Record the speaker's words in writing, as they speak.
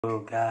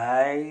Hello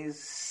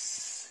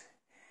guys,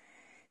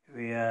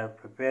 we are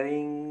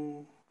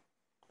preparing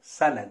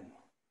salad.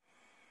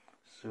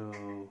 So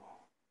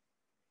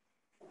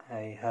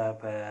I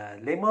have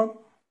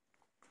lemon,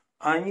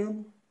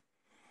 onion,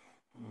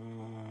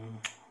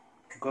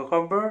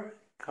 cucumber,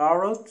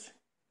 carrot,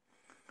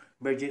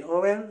 virgin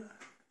oil,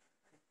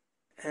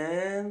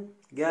 and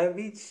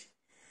cabbage,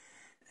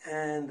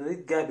 and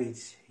red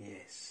cabbage.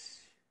 Yes.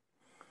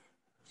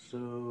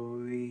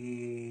 So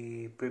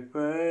we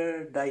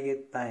prepare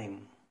diet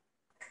time.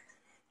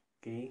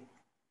 Okay.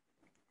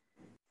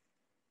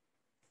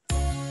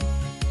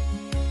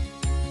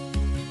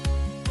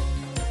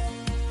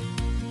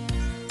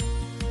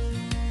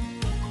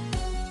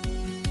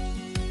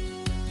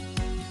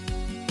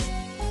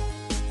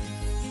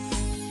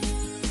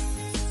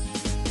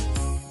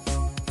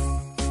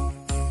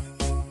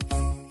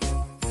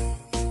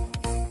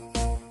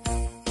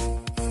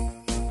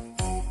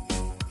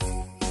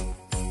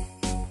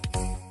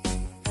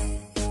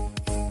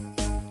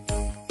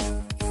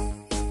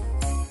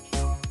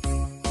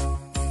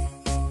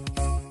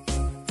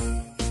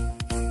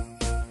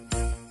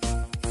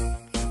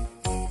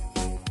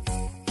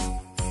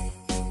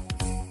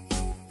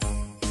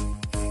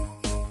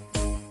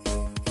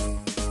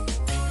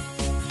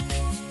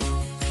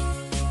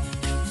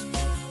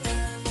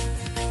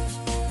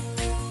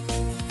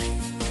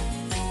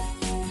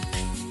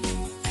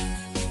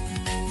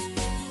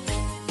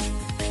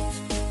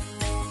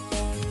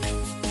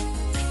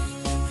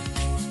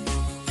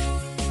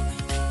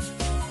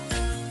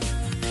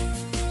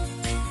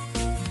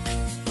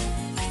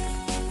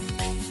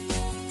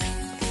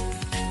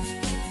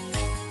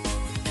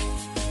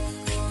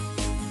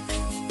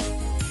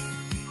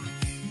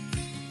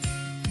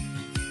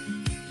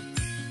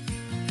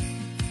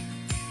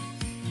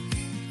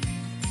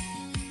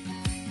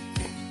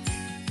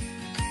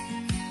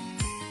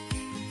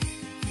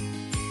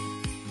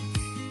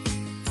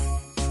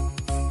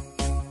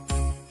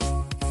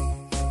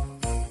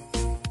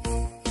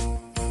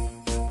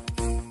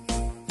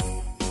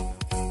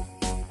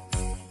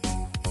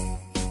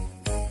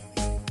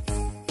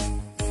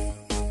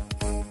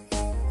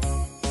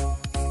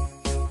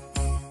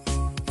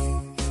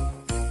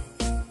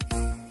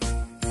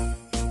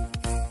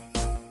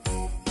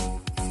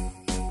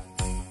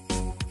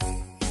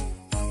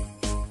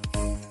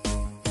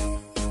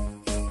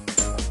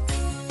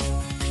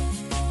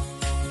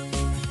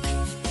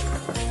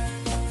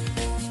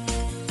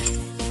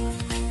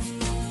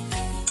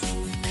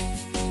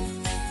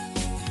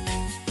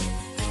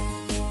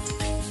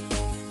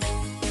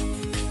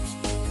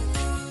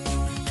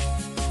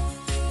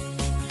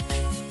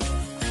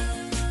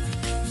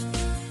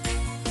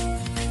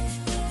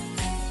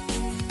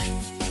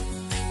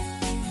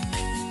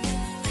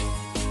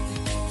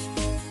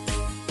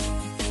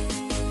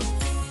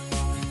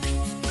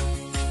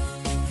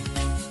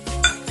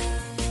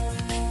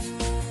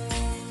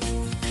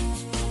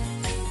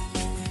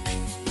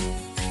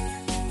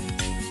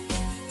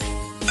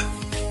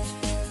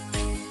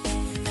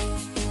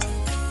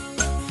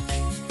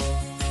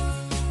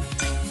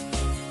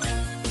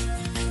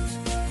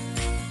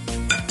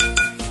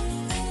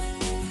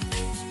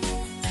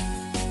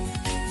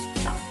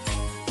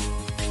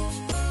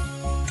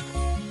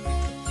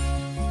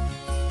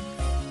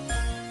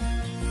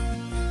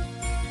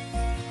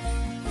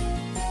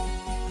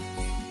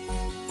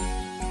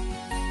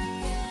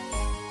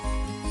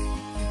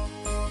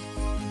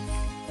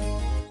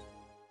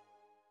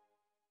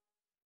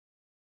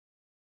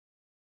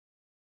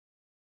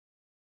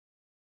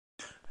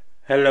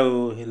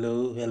 Hello.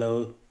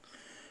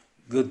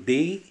 Good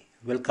day.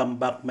 Welcome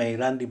back my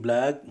Randy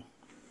vlog.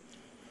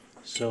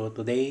 So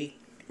today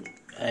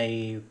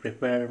I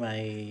prepare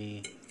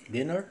my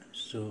dinner.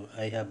 So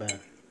I have a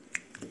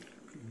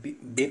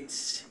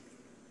bits,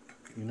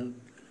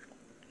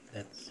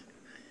 that's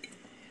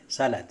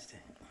salad.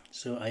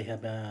 So I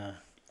have a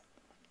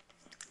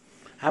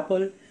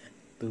apple,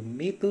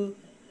 tomato,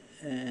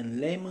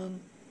 and lemon,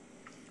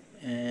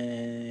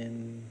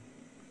 and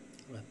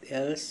what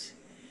else?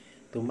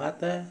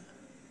 Tomato,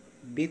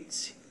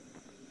 beets,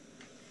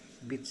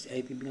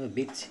 I think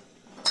beets.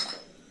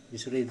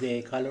 Usually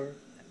the color,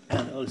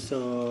 and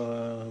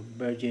also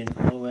virgin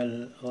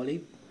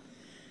olive,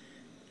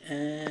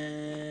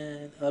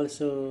 and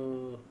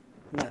also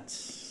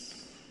nuts.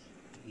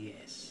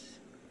 Yes,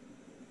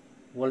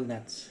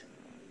 walnuts.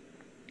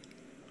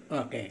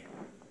 Okay,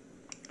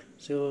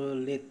 so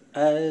let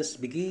us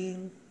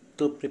begin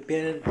to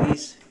prepare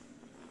this.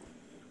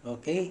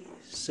 Okay,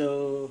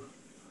 so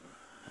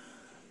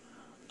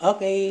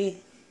okay.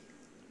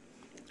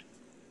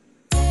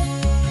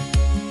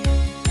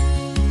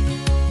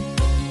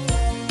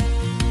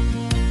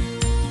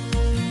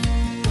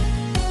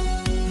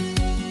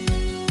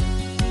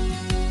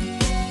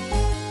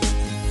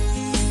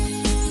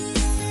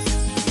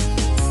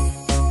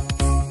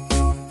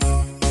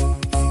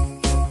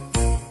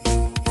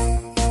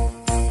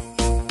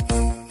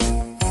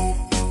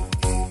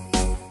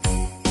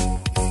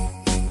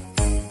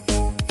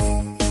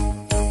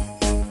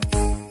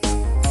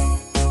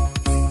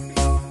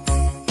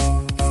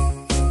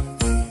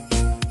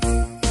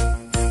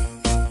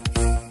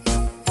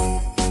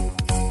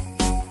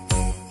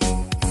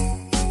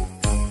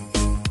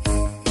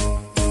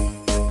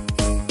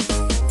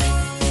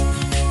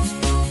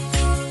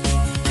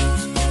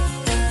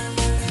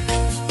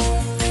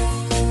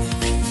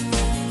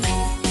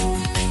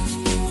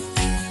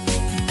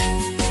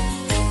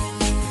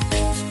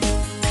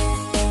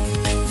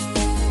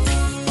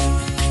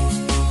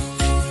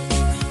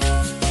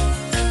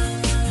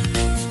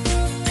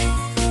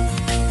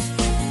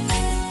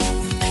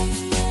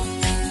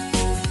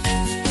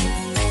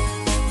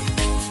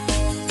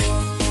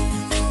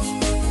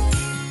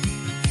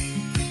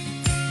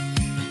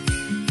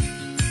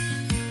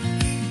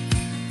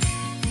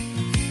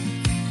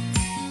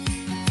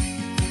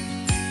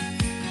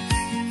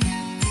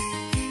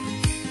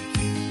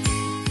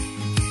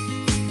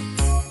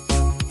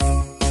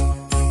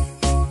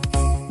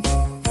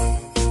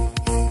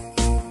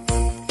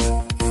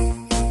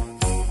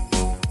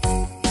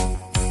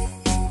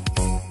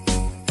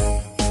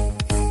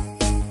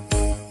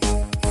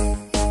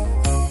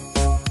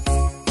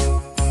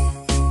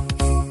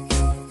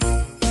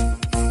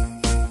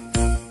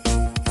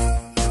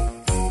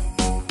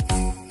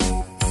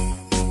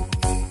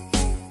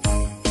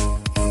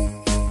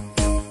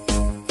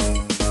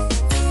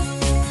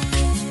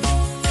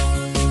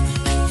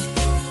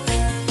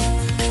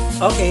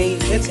 Okay,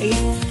 let's eat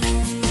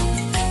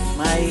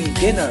my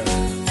dinner.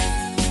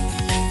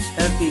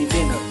 Healthy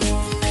dinner.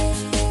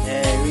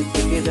 We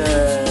together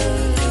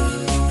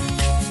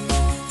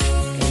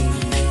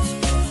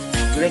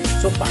a great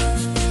sopa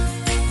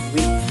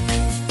with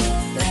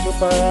the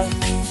sopa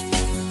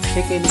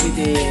chicken with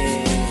the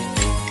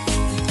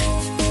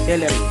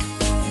celery.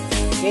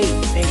 Okay,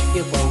 thank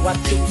you for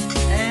watching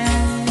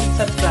and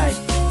subscribe.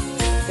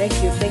 Thank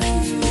you, thank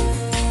you.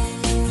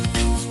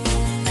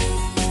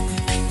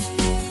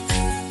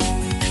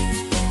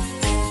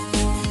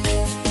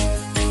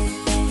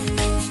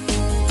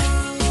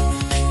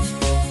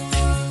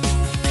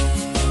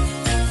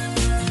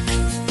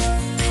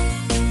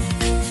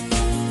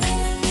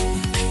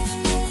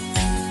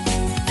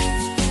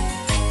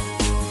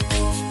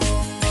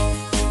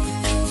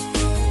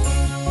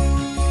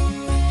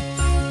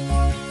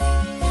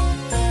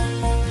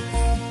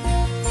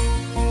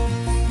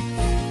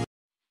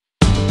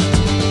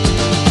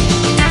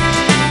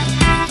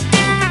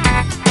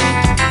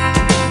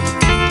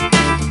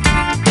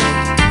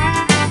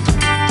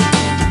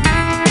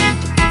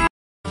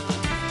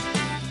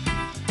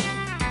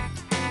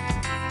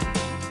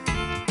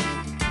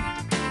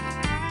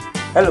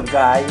 Hello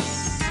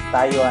guys!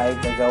 Tayo ay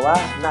gagawa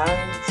ng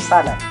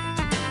salad.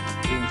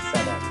 Yung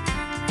salad.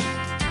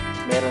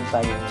 Meron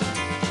tayong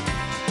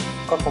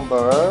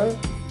cucumber,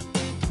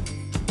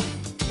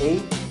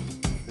 egg,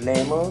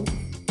 lemon,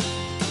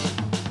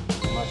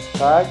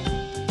 mustard,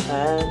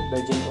 and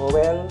virgin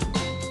oil,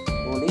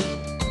 olive,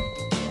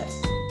 yes,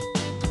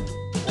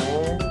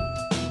 and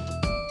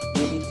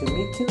baby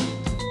tomato.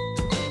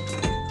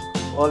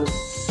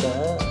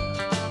 Also,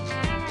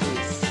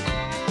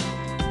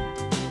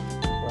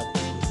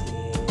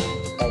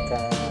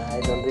 I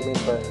don't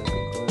remember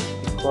because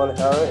we call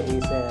her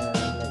is like a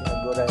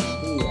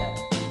Gorantia.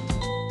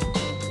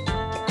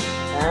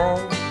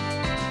 And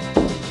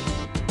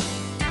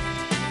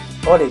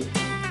olive.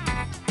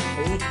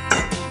 Okay.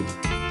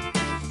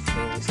 So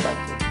we start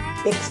with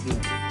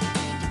mixing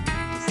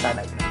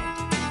salad now.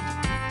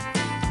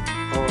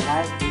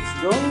 Alright, let's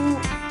go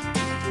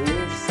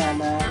with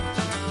salad.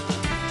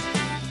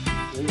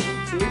 Let's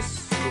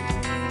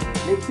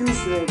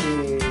choose the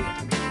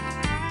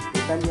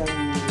Italian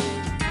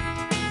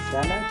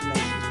salad,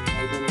 like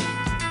I don't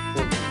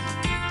know.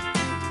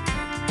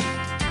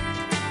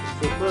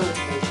 So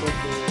first I put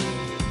the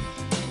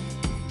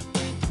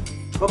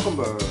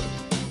cucumber,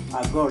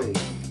 agori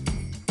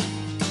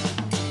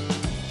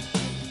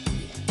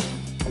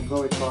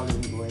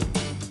calling way.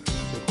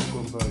 So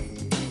cucumber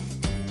is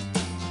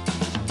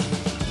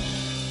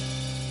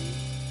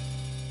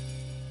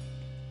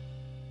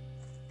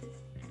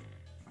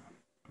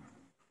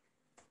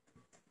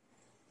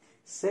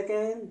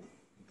second.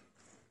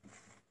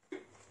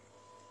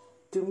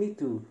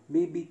 Tomato,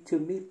 baby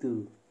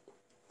tomato,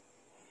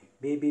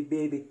 baby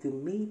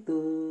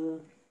tomato.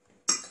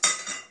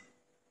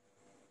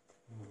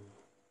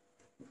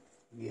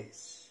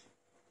 Yes.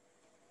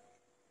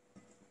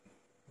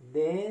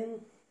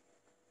 Then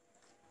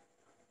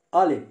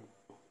olive,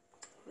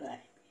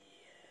 right?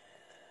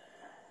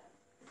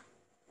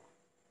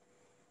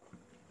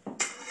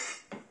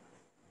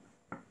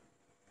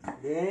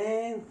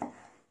 Then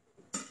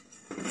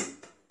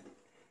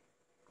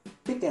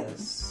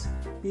pickles.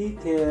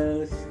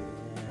 Pickles.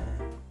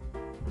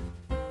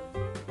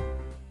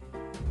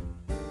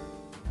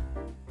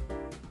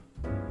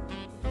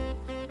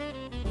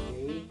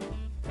 Okay.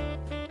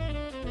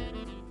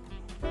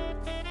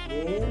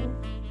 Then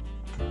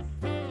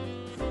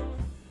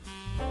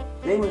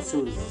lemon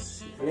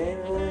sauce,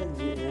 lemon,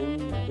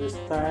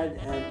 mustard,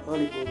 and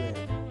olive oil.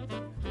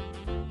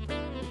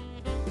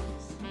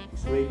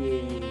 It's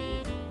ready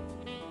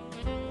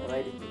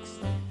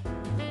mixed.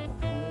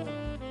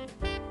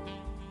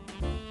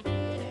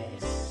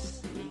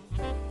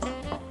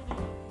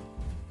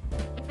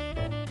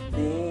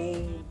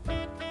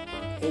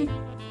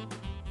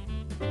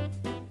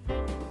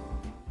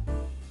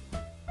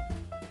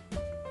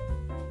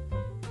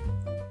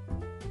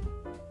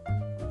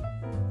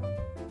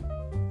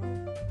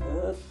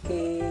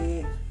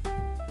 Okay,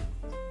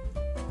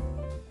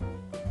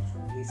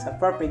 it's a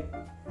perfect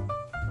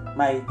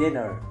my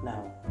dinner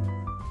now.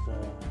 So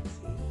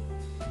see,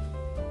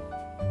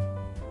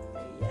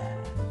 yeah,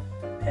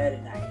 very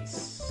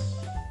nice,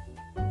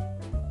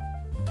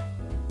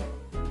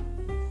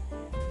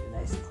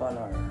 nice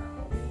color.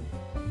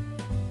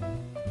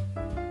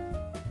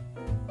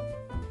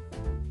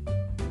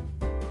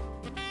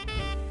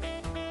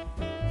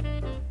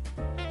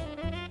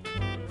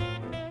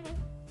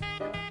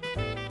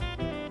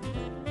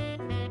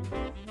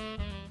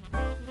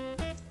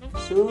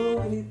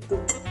 So we need to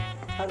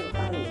halo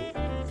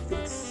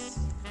fix.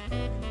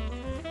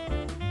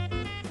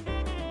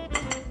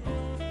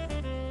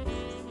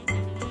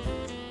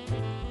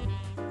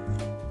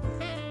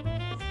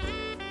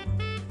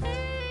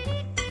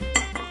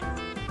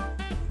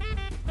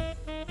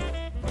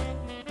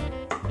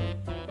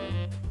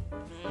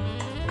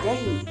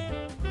 Okay.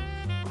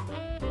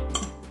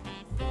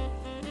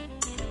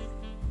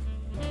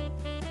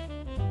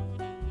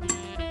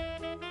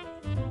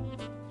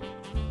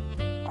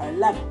 I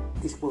love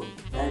this food.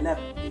 I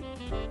love it.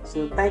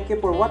 So thank you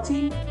for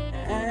watching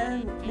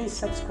and please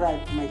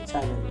subscribe to my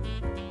channel.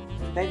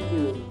 Thank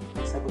you.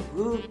 Let's have a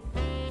good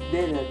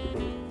dinner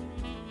today.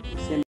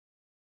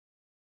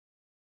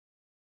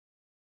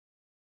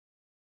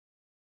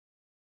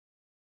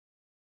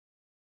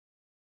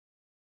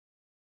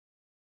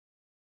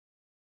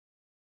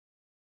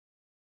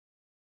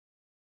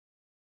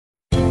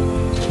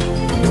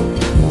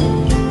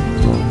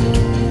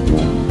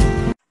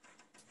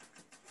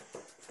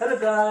 Hello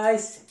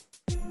guys!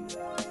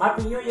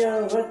 Happy New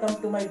Year!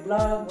 Welcome to my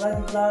vlog,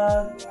 Randy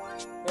Vlog.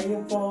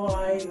 Ngayon po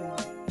ay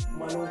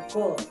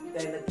malungkot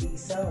dahil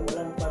nag-iisa,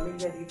 walang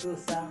pamilya dito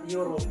sa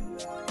Europe.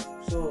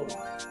 So,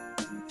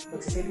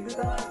 magsisilibrate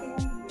ang aking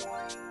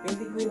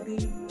 2023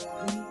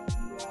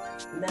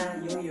 na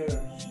New Year.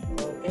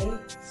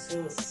 Okay? So,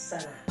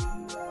 sana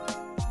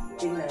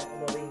tingnan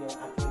mo rin yung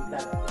aking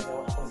vlog.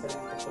 Nagawa akong sarili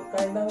ng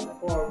pagkain lang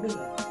for me.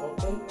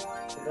 Okay?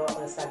 Nagawa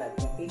ko ng salad.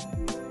 Okay?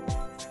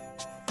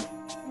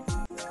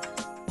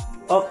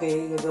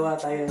 Okay, gagawa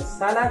tayo ng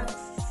salad.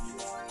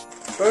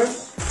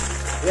 First,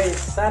 green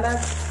salad.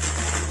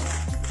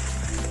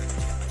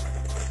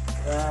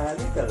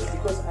 Little,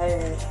 because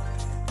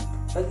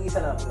nag-iisa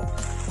na ako.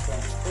 So,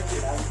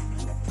 okay lang.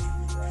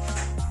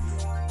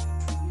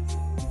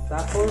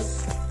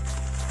 Tapos,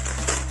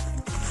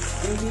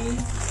 baby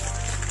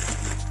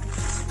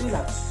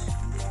spinach.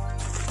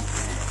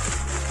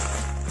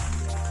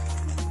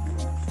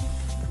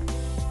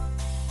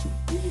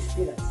 Baby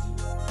spinach.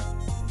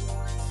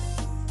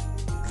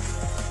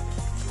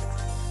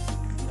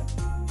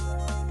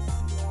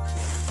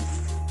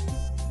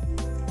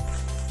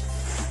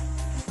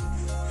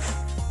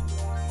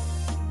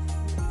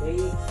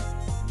 Okay.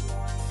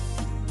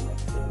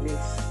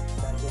 Mix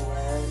natin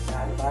yan.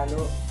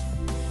 Halo-halo.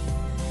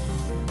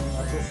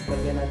 Tapos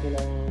lagyan natin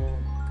ng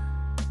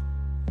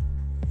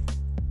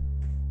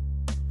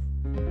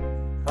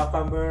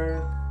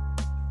cucumber.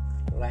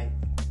 Right.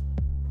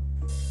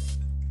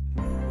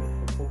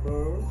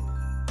 Cucumber.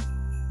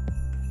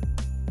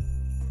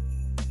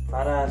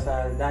 Para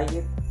sa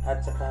diet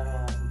at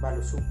saka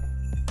malusog.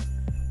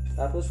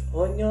 Tapos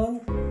onion.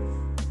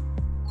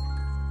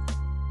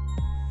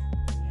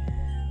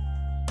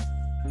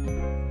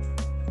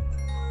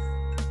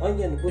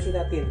 Onion, busin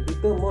natin.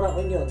 Dito, mura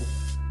onion.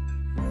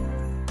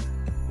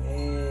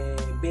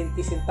 20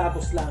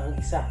 centavos lang ang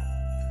isa.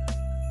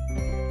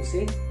 You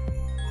see?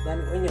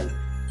 Daming onion.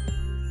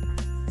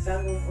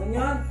 Isang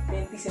onion,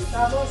 20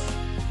 centavos.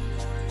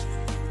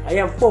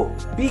 Ayan po,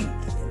 big.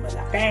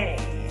 Malaki.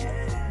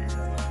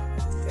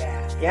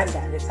 Yan,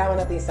 sama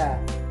natin sa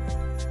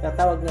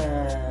natawag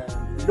na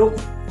bilog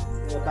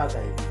na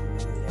bagay.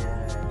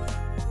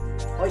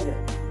 Ayan. Onion.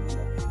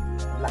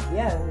 Malaki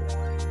yan.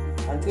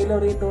 Ang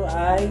kilo rito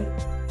ay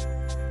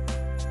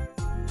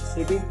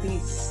 70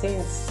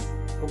 cents.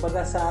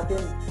 Kumbaga sa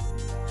atin,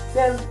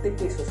 30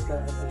 pesos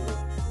lang ang kilo.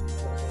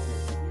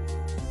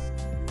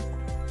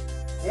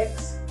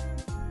 Next.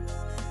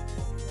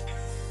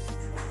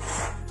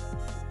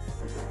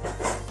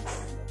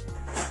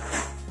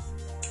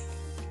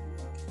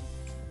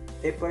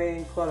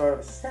 Different color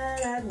of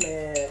salad.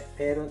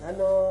 Meron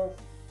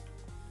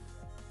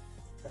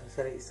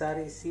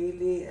sari-sari,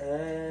 sili,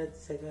 at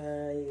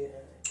saka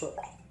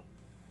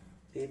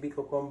baby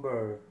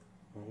cucumber.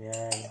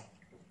 Ayan.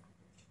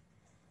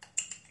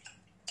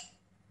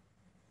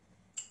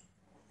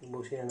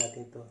 Ibusin na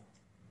natin ito.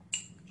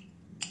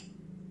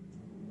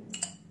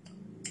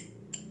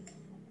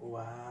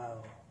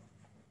 Wow.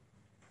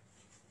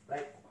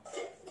 Right.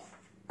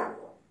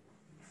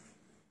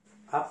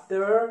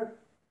 After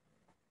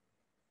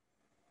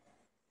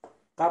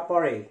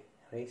capore.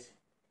 Right?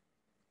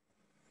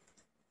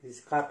 This is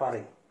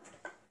capore.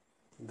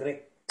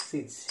 Greek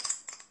seeds.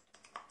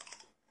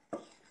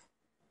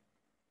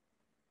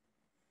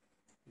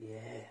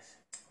 Yes.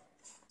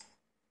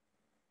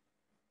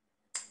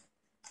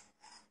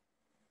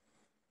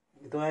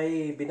 Ito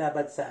ay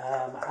binabad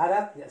sa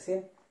maalat,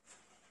 yasin.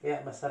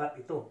 Kaya masarap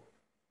ito.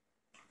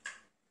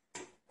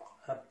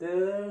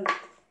 After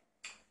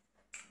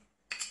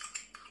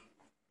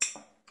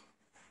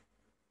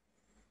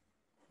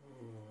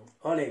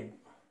olive.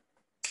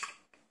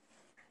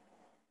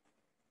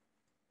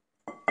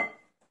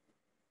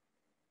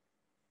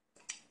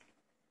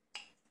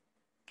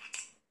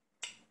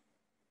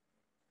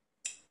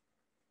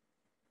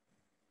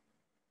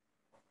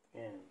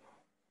 Yan.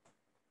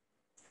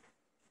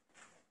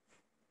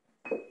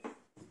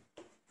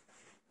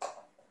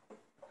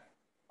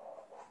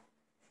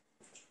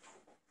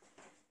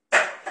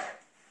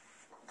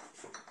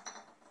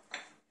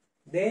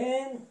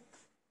 Then,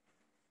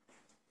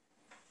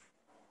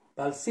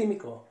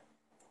 balsamico.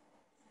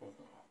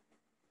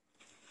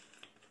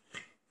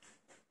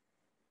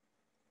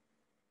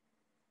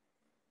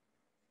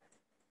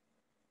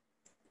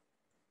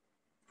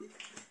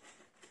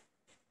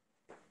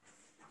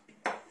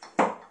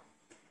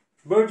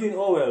 Virgin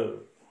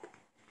oil.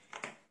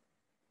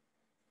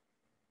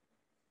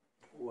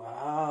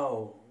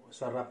 Wow,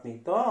 sarap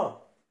nito.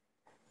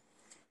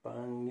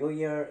 Pang New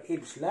Year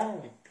Eve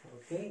lang.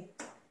 Okay.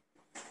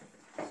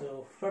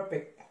 So,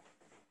 perfect.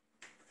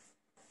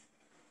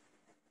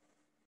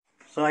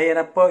 So, ayan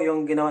na po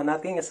yung ginawa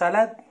nating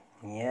salad.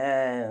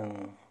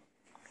 Yan.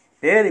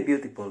 Very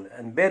beautiful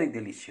and very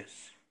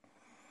delicious.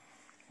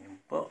 Yan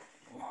po.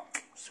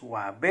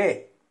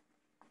 Suabe.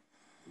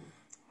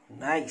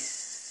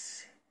 Nice.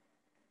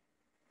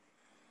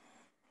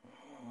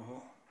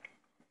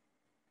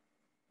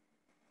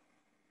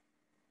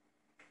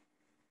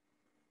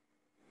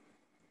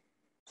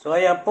 So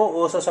ayan po,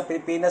 uso sa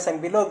Pilipinas ang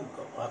bilog.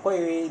 Ako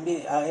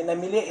hindi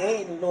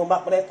namili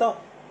luma pa nito.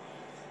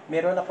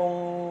 Meron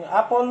akong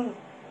apple,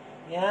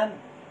 yan,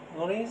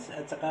 orange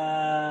at saka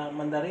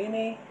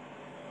mandarine,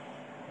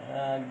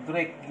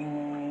 Greek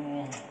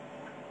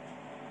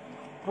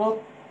fruit,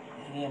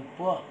 yan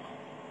po.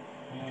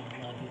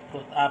 Greek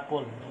fruit,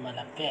 apple,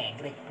 malaki,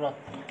 Greek fruit.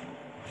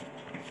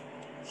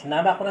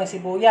 Sinama ko ng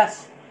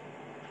sibuyas,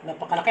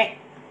 napakalaki.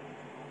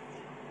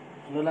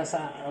 Ano lang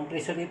ang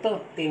presyo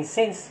dito, 10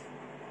 cents.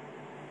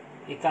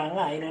 Ika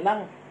nga,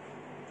 lang.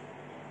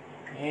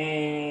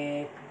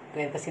 30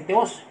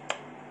 centimos.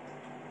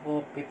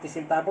 O 50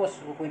 centavos.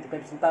 O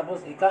 25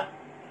 centavos. Ika.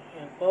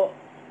 Yan po.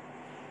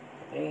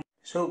 Okay.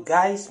 So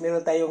guys,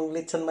 meron tayong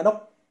lechon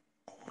manok.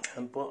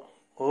 Yan po.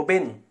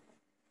 Oven.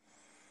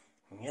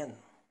 Yan.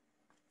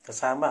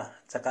 Kasama.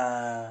 At saka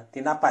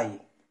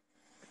tinapay.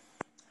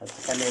 At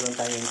saka meron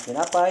tayong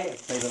tinapay. At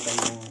meron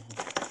tayong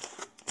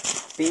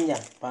pinya.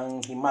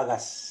 Pang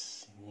himagas.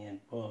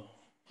 Yan po.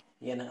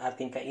 Yan ang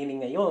ating kainin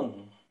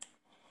ngayon.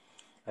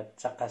 At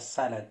saka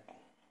salad.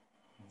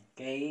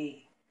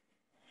 Okay.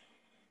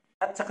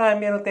 At saka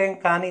meron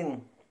tayong kanin.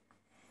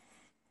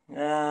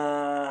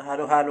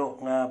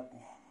 Halo-halo nga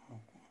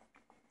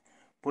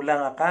pula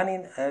nga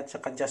kanin at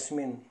saka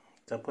jasmine.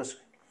 Tapos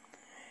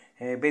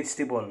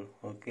vegetable.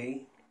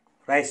 Okay.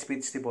 Rice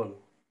vegetable.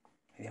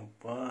 Ayan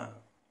po.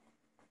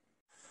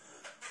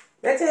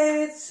 That's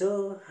it.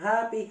 So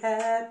happy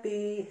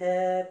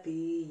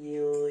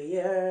New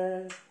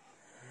Year.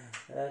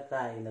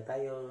 Kain na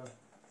tayo.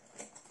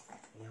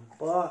 Ayan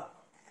po.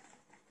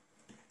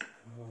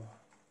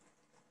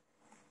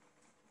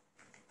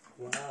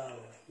 Wow,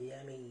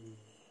 yummy.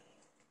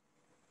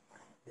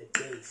 The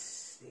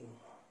tasting.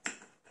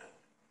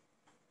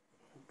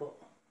 Ayan po.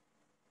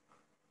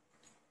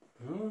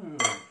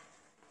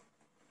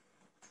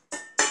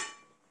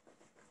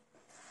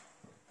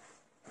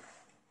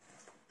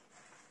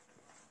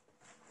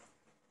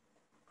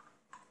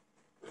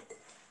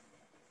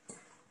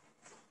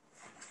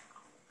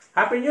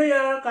 Happy New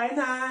Year! Kain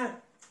na!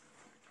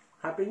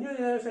 Happy New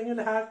Year sa inyo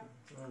lahat!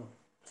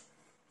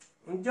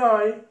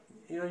 Enjoy!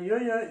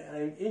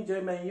 Enjoy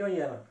my New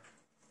Year!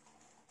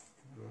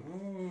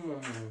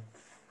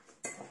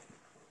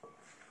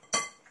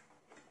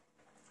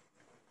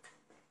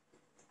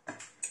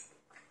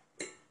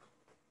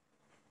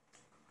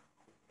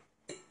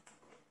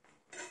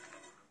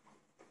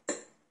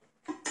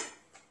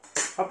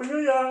 Happy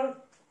New Year!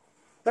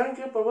 Thank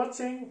you for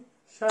watching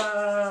sa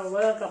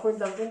walang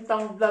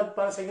kakwintang-kwintang vlog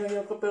para sa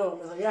inyo ko pero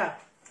masaya.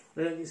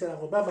 Nalagisa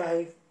ako.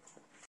 Bye-bye!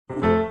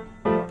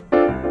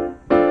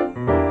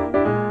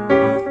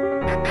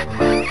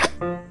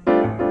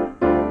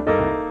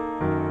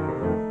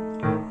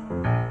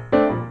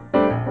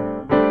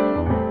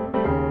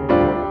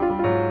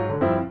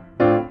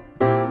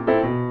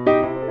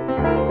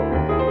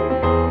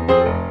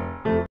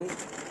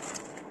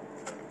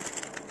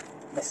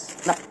 Yes,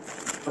 na.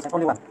 So,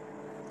 only one.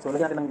 So,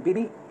 lagyan natin ng BB.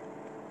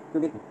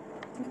 Tubig.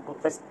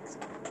 First.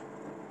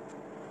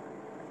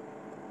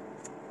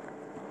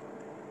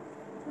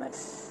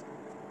 Nice.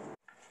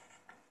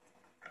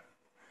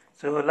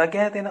 So,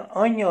 lagyan natin ng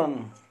onion.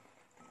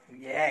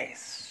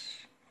 Yes.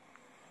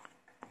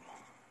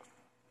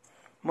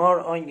 More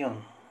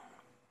onion.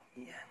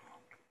 Yan.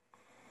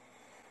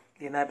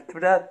 Then after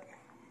that,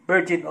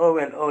 virgin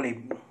oil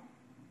olive.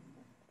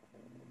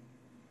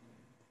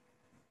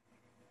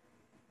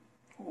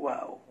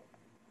 Wow.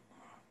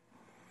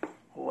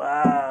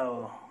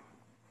 Wow.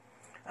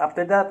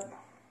 After that,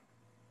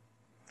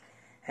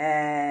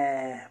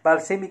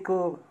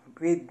 balsamico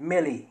with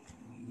melee.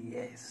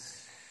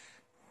 Yes.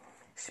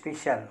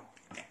 Special.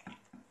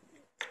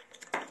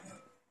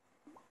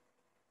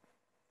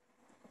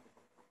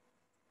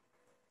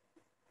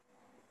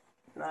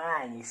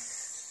 Nice.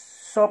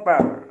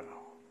 Super.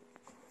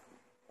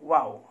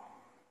 Wow.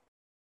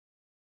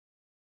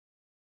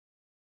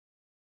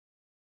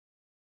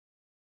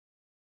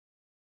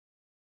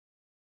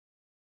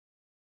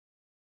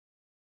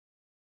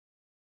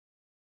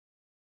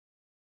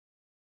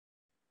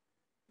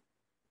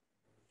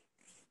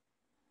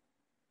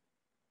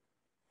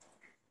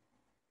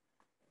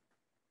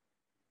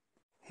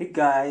 Hey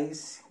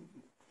guys,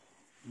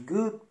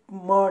 good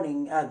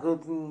morning,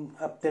 good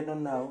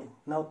afternoon now.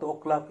 Now 2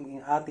 o'clock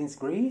in Athens,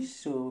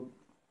 Greece. So,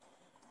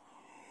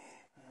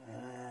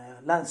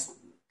 lunch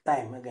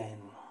time again.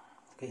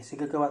 Okay,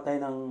 sige gawa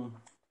tayo ng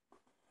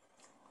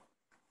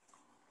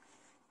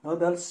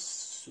noodles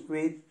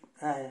with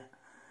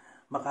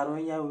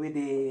macaroni with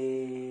the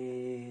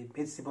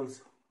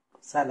vegetables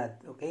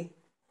salad. Okay,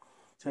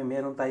 So,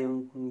 meron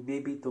tayong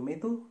baby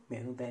tomato,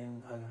 meron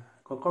tayong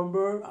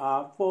cucumber,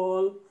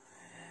 apple,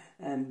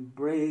 and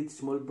braid,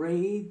 small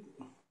braid.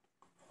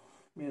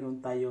 Meron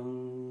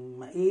tayong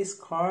mais,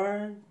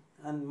 corn,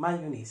 and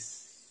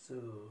mayonnaise. So,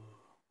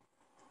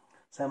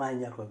 samahan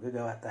niyo ako,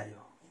 gagawa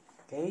tayo.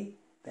 Okay?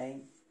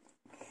 Thank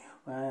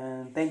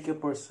you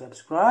for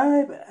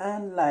subscribe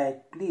and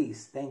like,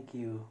 please. Thank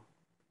you.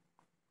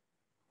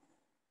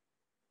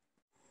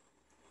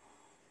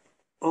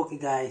 Okay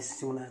guys,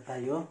 simula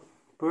tayo.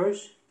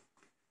 First,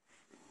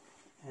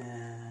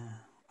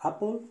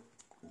 apple.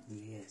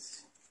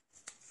 Yes.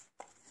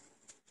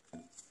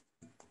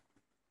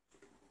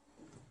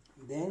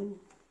 Then,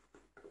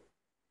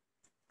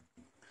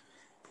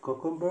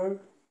 cucumber.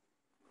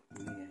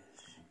 Yes.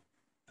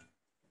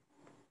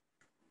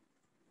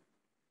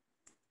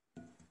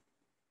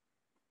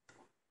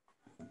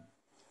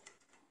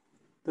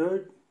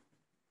 Third,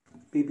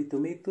 baby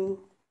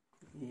tomato.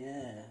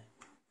 Yeah.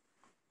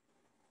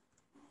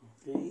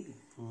 Okay.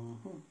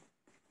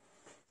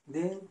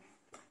 Then,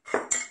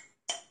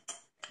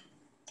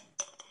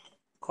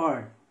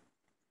 corn.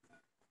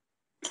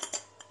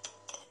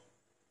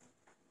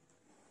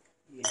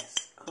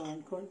 Yes,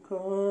 corn.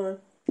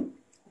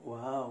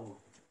 Wow.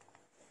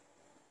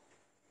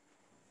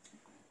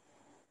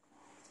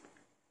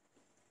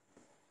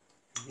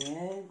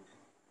 Then,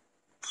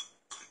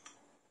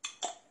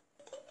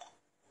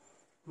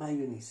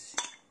 mayonnaise.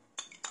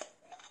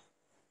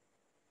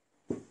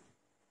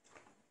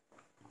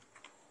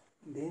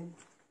 Then,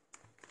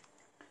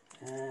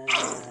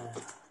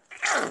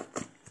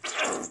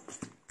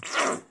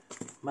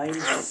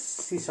 mayonnaise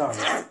Caesar.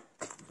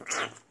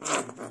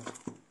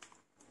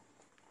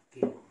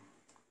 Okay.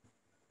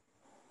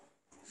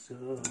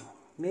 So,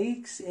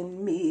 mix and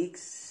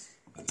mix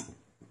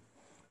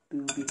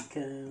to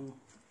become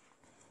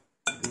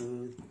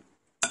good.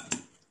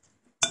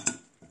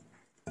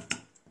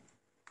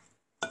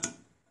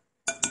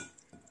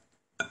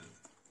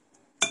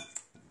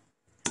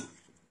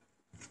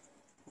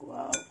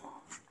 Wow.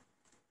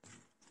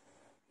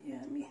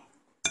 Yummy.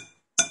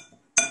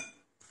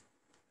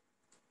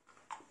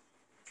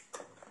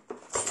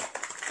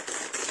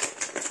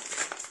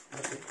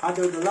 Okay,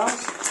 other the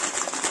last.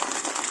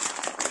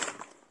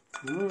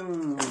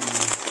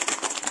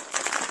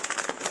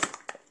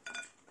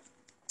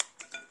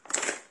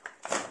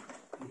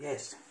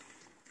 Yes.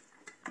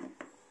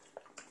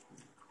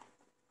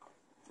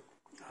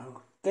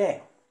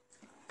 Okay.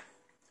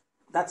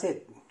 That's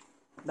it.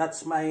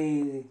 That's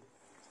my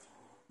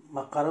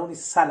macaroni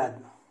salad.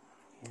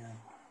 Yeah.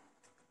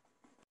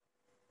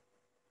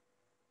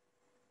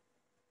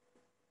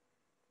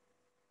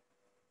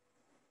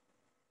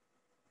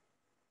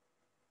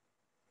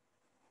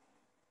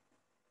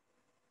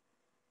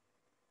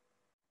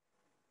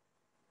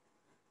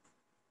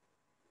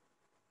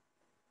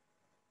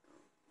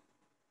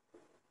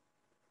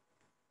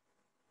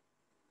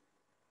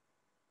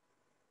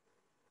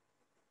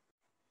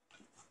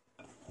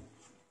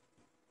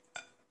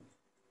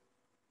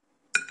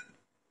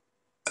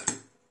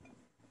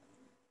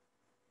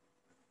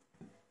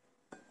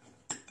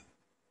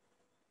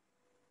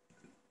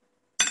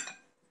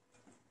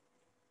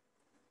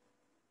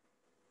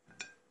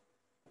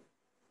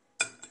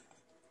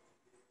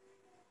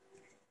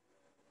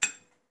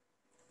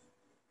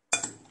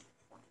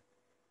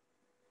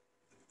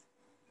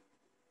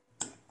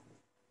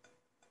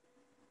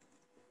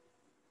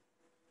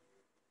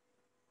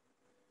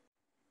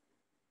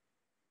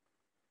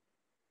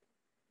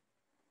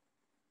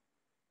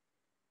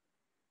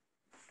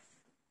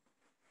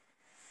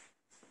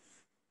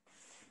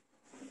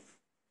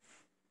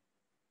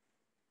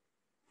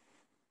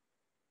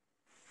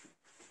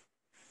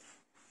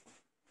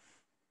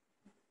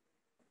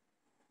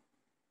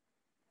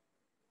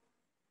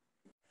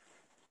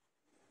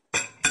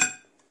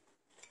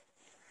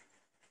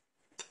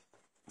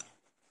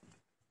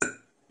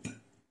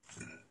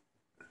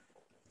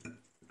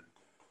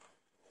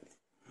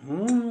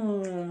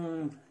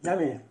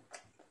 Yummy.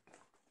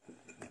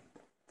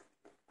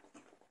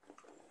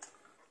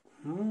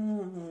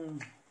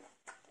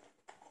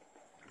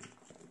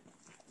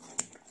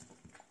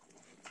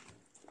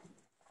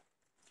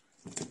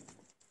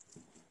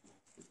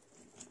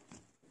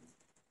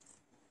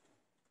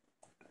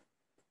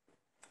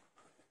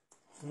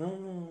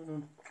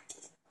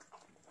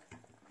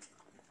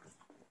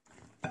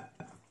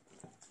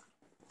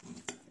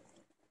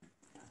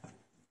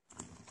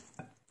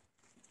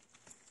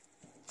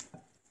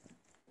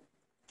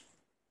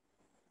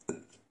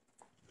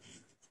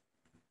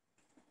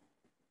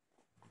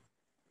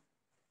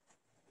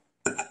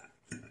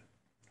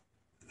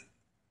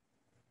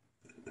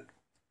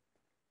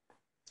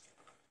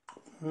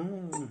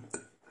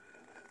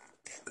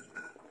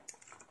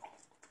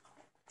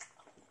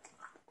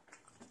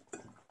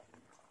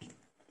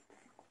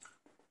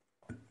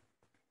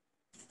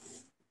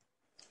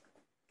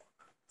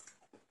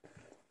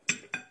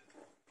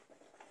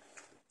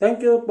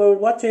 Thank you for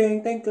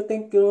watching. Thank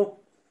you.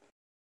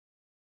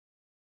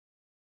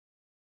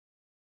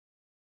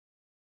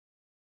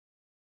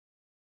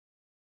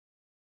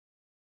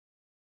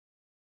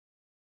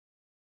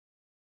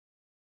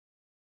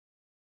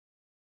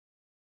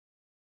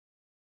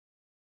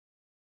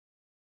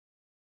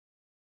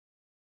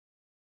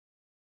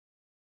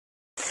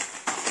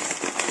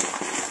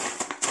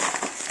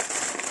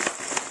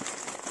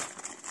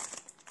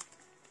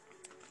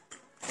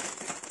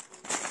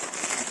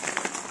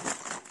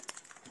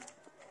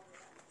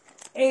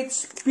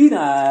 It's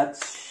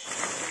peanuts.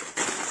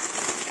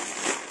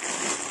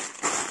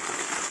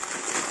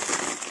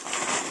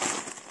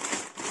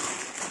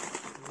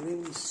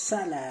 Green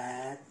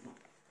salad.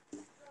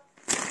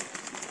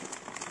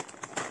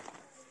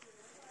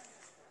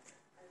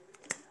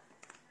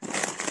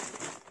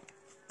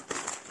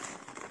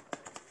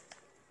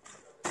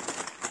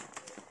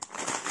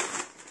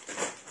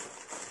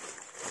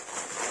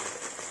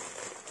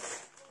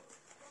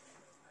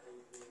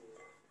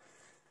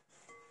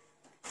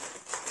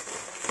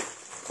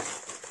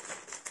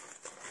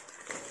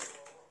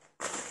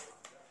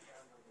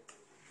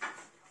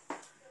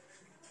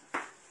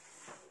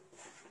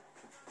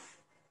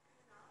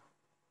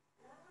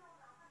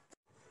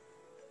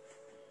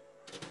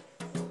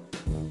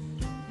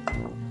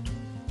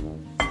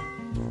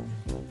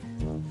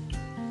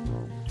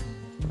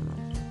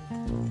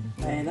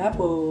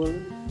 Pineapple.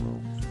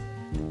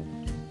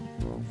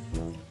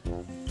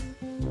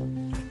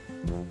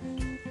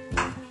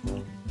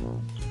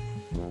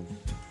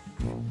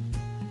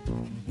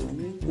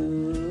 Very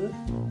good.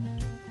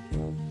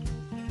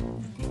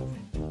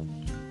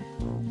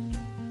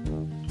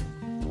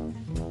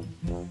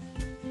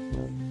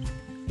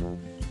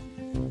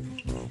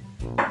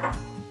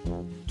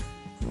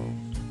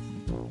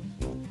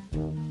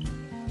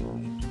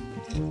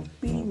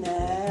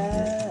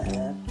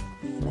 Peanut.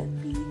 Peanut,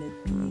 peanut,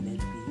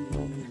 peanut,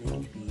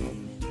 peanut,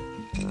 peanut.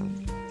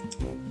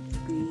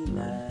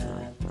 Peanut.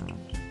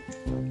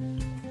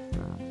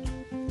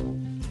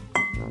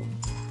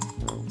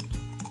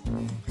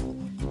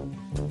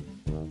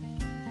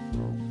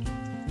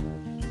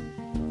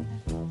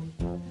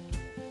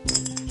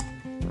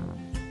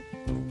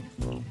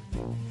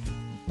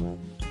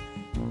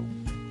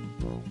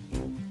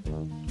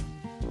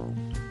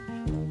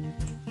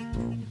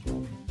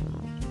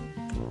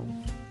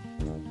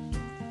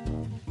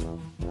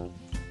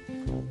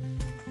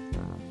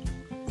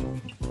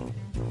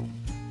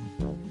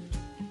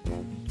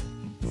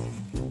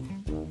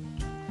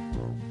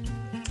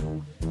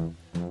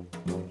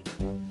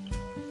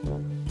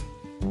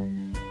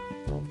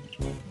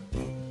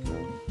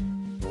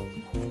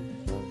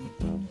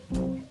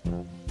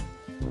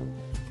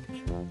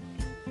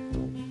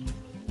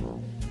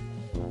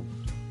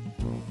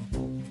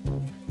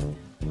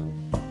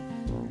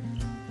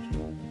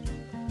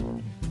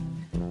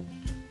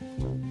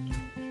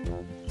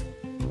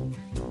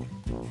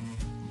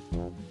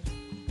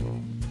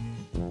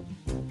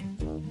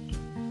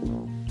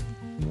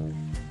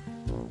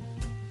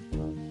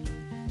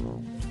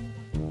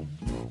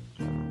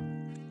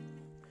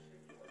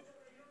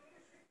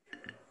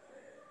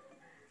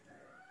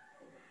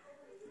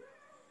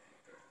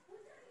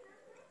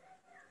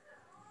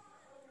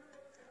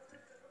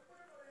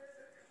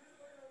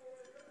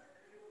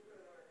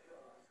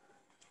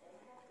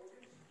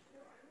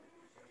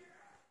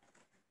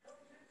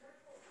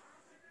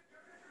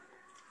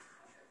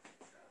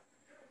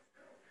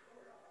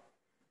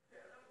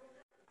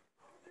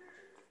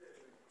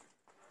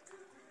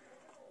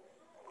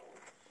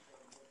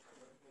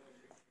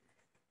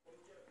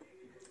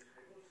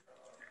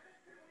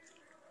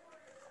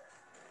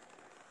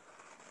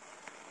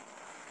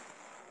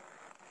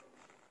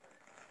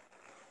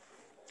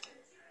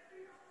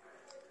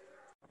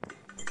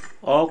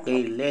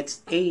 Okay,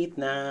 let's eat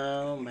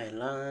now. My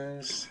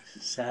lunch,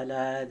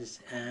 salads,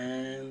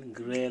 and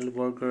grilled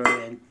burger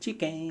and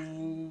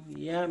chicken.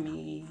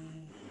 Yummy.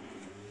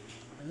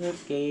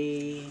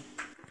 Okay.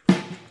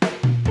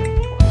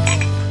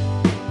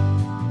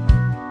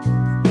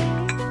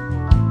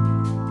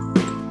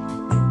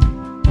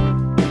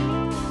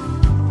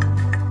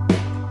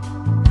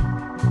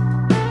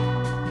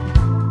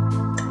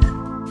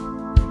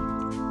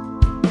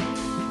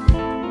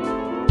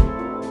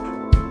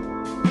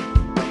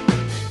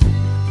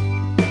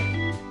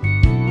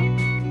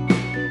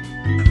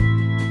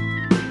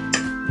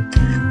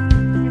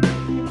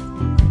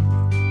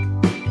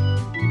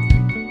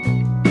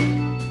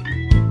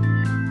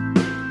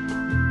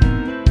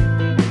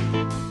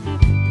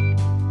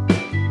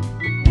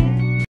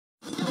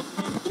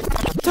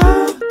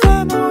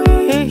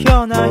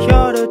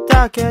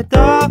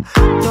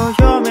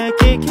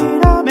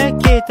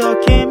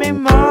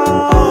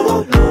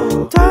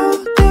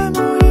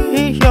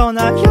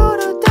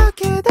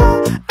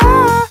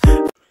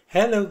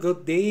 Hello,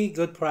 good day,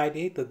 good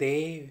Friday.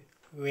 Today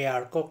we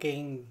are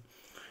cooking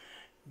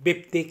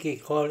beef tiki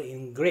called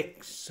in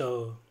Greek.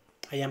 So,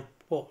 ayan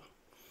po.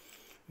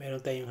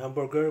 Meron tayong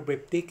hamburger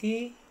beef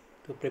tiki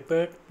to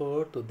prepare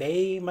for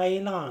today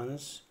my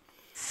lunch.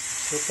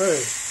 So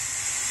first,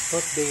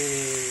 put the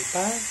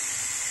pan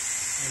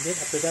and then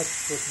after that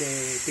put the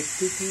beef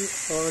tiki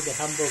or the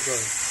hamburger.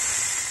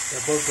 The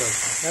burger,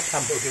 not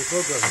hamburger,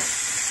 burger.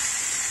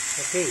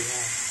 Okay,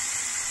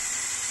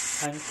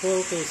 and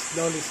cook it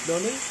slowly.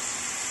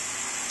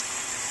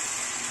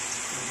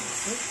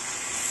 Okay.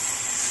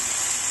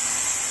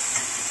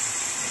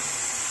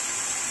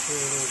 So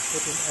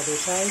put in other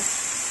side.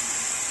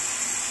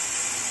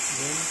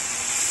 Then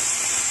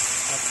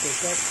after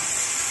that,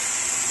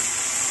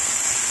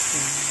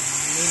 in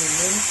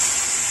minutes,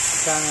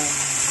 become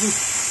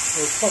good.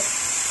 will cook.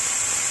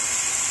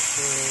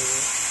 So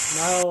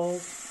now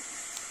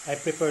I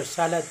prepare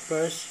salad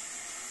first.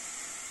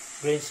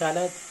 Green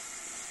salad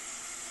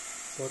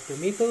for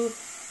tomato,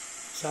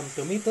 some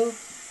tomato.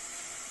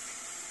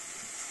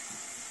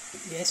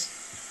 Yes.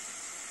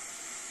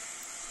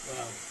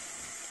 Wow.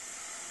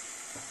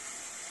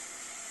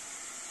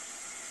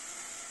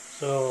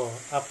 So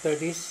after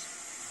this,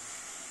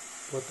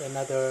 put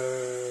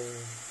another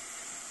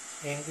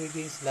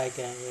ingredients like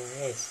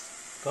yes,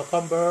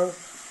 cucumber.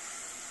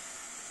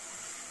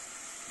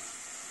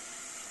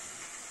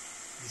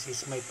 This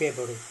is my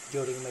favorite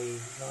during my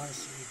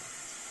lunch.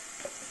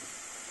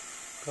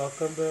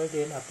 Cucumber.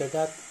 Then after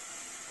that,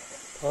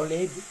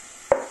 olive.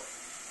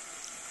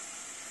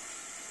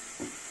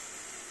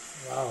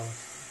 Wow,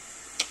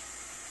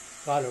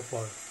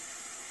 colorful.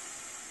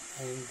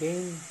 And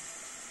then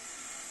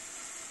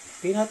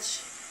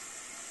peanuts.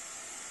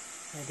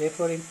 And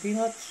therefore in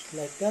peanuts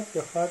like that,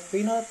 the hard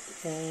peanut.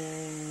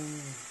 And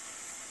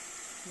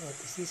what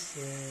is this?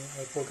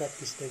 I forgot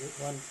this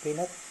one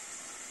peanut.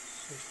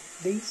 So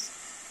this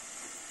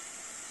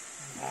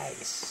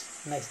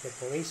nice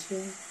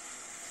decoration.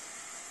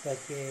 That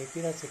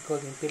peanuts are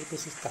called in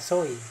Philippines is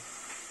kasoy.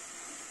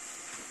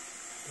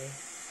 Okay,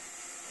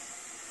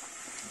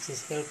 this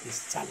is healthy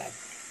salad.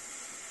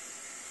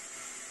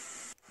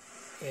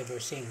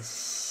 Ever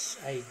since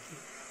I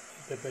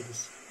prepared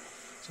this,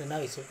 so now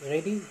it's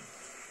ready.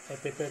 I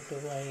prepare to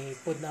my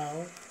food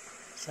now,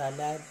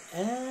 salad,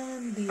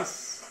 and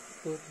this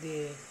put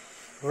the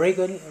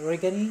oregano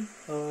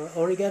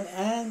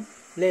and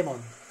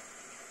lemon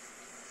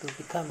to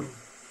become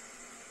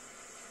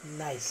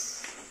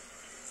nice,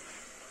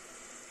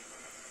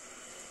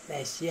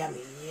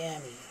 yummy.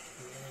 Yeah.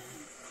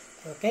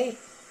 Okay,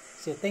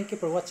 so thank you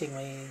for watching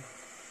my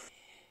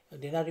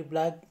ordinary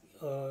vlog.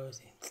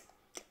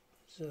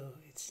 So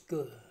it's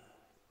good.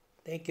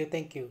 Thank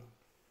you.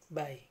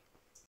 Bye.